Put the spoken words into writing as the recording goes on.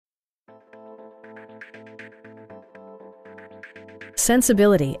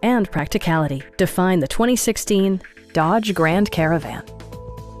Sensibility and practicality define the 2016 Dodge Grand Caravan.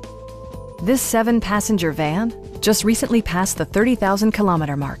 This 7-passenger van just recently passed the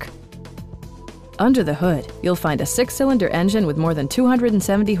 30,000-kilometer mark. Under the hood, you'll find a 6-cylinder engine with more than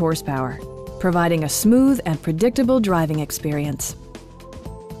 270 horsepower, providing a smooth and predictable driving experience.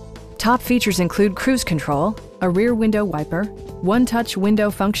 Top features include cruise control, a rear window wiper, one-touch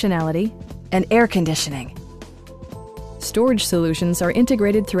window functionality, and air conditioning. Storage solutions are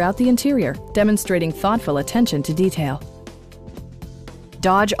integrated throughout the interior, demonstrating thoughtful attention to detail.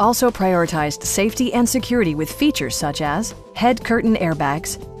 Dodge also prioritized safety and security with features such as head curtain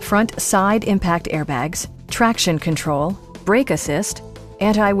airbags, front side impact airbags, traction control, brake assist,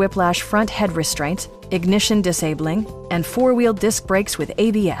 anti-whiplash front head restraints, ignition disabling, and 4-wheel disc brakes with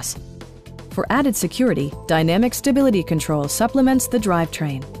ABS. For added security, dynamic stability control supplements the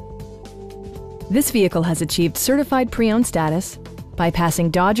drivetrain. This vehicle has achieved certified pre-owned status by passing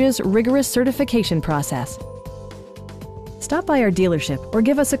Dodge's rigorous certification process. Stop by our dealership or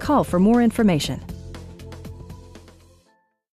give us a call for more information.